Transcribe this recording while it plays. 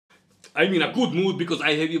I'm in a good mood because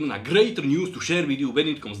I have even a greater news to share with you when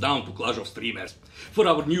it comes down to Clash of Streamers. For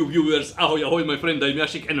our new viewers, ahoy ahoy my friend, I'm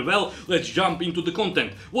Yashik, and well, let's jump into the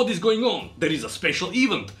content. What is going on? There is a special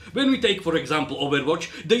event. When we take for example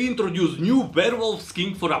Overwatch, they introduce new werewolf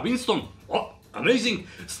skin for a Winston. Oh, amazing!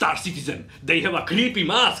 Star Citizen, they have a creepy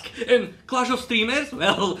mask. And Clash of Streamers,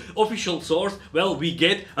 well, official source, well, we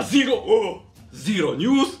get a zero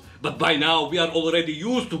news. But by now we are already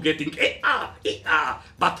used to getting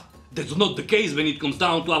but that's not the case when it comes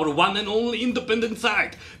down to our one and only independent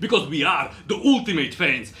site, because we are the ultimate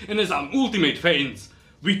fans, and as an ultimate fans,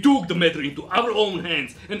 we took the matter into our own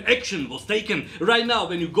hands and action was taken. Right now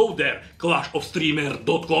when you go there,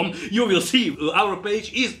 clashofstreamer.com, you will see our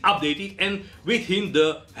page is updated and within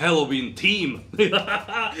the Halloween theme.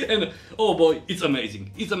 And oh boy, it's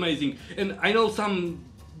amazing, it's amazing. And I know some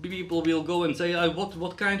people will go and say,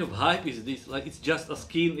 what kind of hype is this? Like, it's just a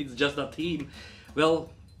skin, it's just a theme. Well,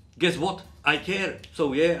 guess what? I care.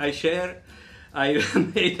 So yeah, I share. I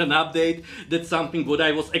made an update. That's something what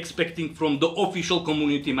I was expecting from the official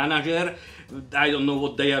community manager. I don't know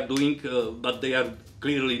what they are doing, but they are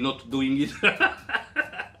clearly not doing it.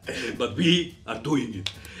 But we are doing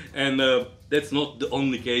it. And that's not the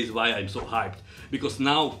only case why I'm so hyped. Because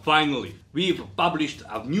now, finally, we've published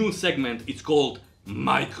a new segment. It's called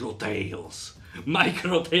Micro Tales.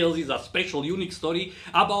 Micro Tales is a special unique story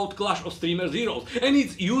about Clash of Streamers heroes, and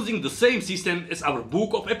it's using the same system as our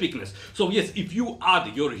Book of Epicness. So yes, if you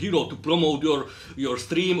add your hero to promote your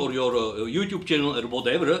stream or your YouTube channel or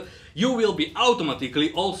whatever, you will be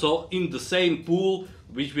automatically also in the same pool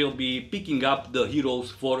which will be picking up the heroes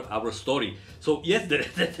for our story. So yes,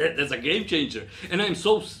 that's a game changer, and I'm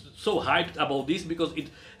so hyped about this because it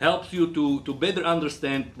helps you to better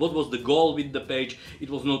understand what was the goal with the page. It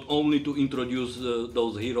was not only to introduce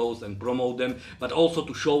those heroes and promote them, but also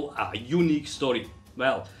to show a unique story.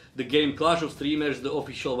 Well, the game Clash of Streamers, the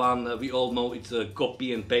official one, we all know it's a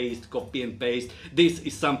copy and paste, copy and paste. This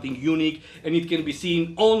is something unique and it can be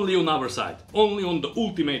seen only on our side, only on the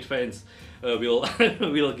ultimate fans. Will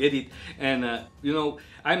get it. And you know,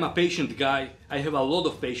 I'm a patient guy. I have a lot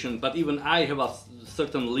of patience, but even I have a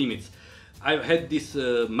certain limits. I've had this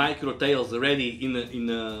Micro Tales ready in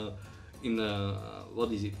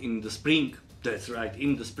what is it, in the spring. That's right,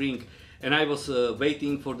 in the spring. And I was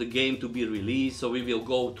waiting for the game to be released, so we will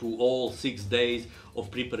go through all 6 days of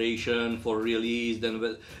preparation for release,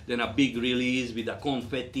 then a big release with a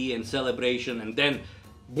confetti and celebration, and then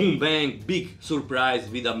boom bang, big surprise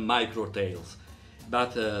with a Micro Tales.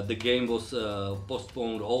 But the game was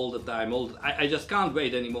postponed all the time. I just can't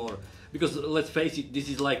wait anymore, because let's face it, this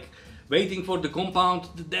is like waiting for the compound.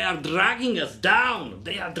 They are dragging us down.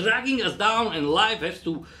 They are dragging us down, and life has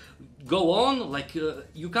to go on. Like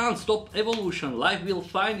you can't stop evolution. Life will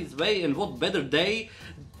find its way, and what better day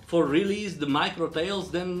for release the Micro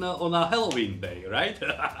Tales than on a Halloween day, right?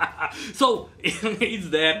 So it's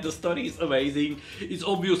there. The story is amazing. It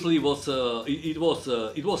obviously was it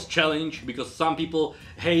was challenge, because some people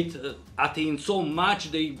hate Athene so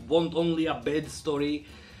much they want only a bad story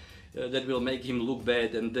that will make him look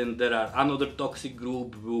bad, and then there are another toxic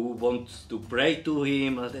group who wants to pray to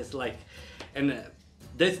him. That's like, and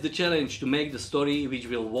that's the challenge, to make the story which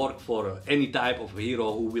will work for any type of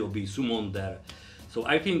hero who will be summoned there. So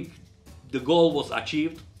I think the goal was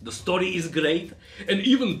achieved, the story is great, and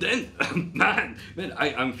even then, man,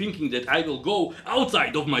 I'm thinking that I will go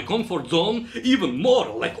outside of my comfort zone even more,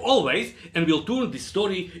 like always, and will turn this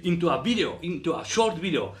story into a video, into a short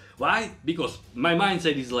video. Why? Because my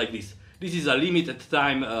mindset is like this. This is a limited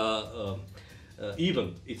time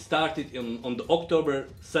event. It started on the October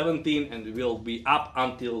 17 and will be up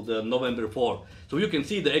until the November 4. So you can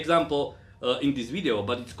see the example in this video,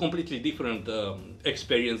 but it's completely different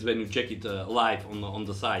experience when you check it live on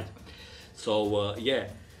the site. So yeah,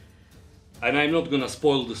 and I'm not gonna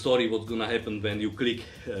spoil the story what's gonna happen when you click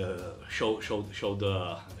show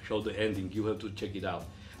the ending. You have to check it out.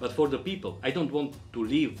 But for the people, I don't want to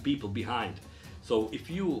leave people behind. So if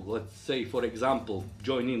you, let's say for example,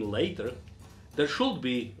 join in later, there should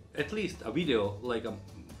be at least a video like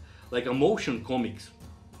a motion comics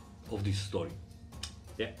of this story.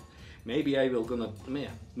 Yeah. Maybe I will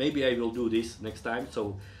maybe I will do this next time.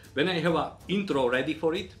 So when I have an intro ready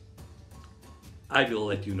for it, I will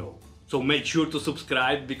let you know. So make sure to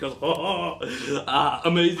subscribe, because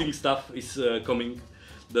amazing stuff is coming.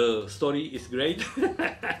 The story is great.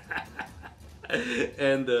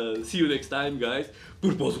 And see you next time, guys.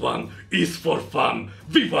 Purpose 1 is for fun.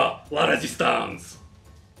 Viva la Resistance!